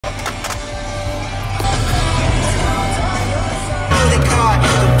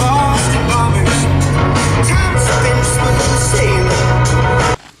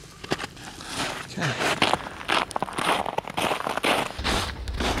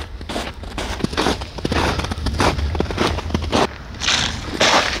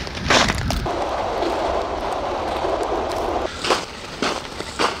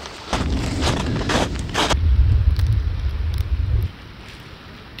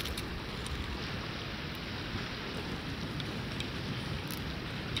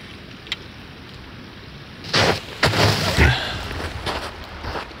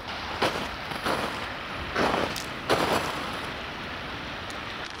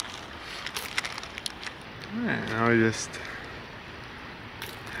Alright, now we just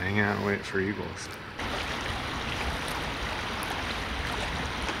hang out and wait for eagles.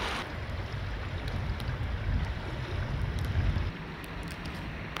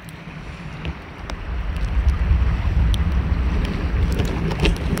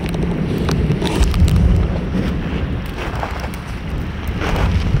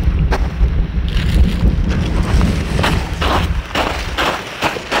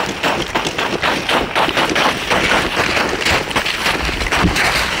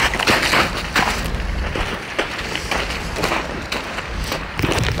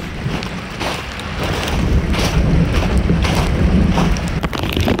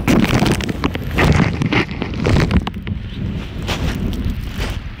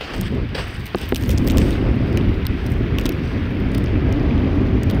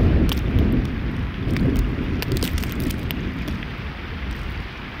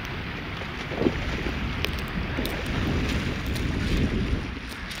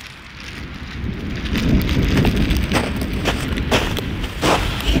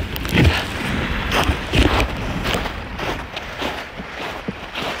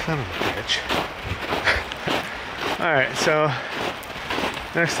 Son of a bitch. Alright, so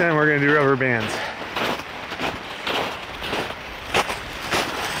next time we're going to do rubber bands.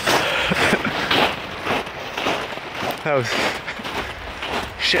 That was...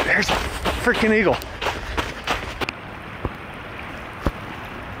 Shit, there's a freaking eagle.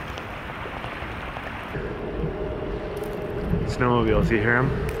 Snowmobiles, you hear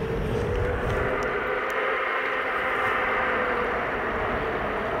him?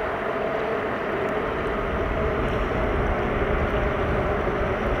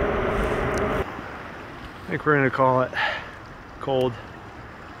 I think we're gonna call it cold.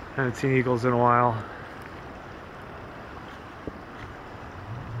 Haven't seen eagles in a while.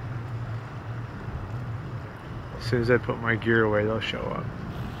 As soon as I put my gear away, they'll show up.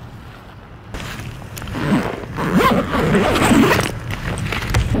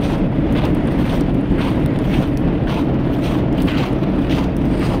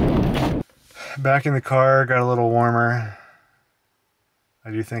 Back in the car, got a little warmer. I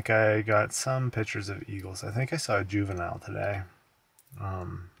do think I got some pictures of eagles. I think I saw a juvenile today.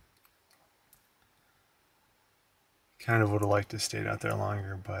 Kind of would have liked to have stayed out there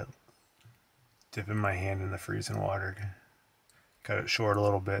longer, but dipping my hand in the freezing water cut it short a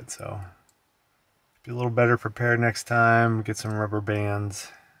little bit, so be a little better prepared next time. Get some rubber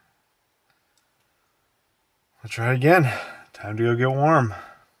bands. I'll try again. Time to go get warm.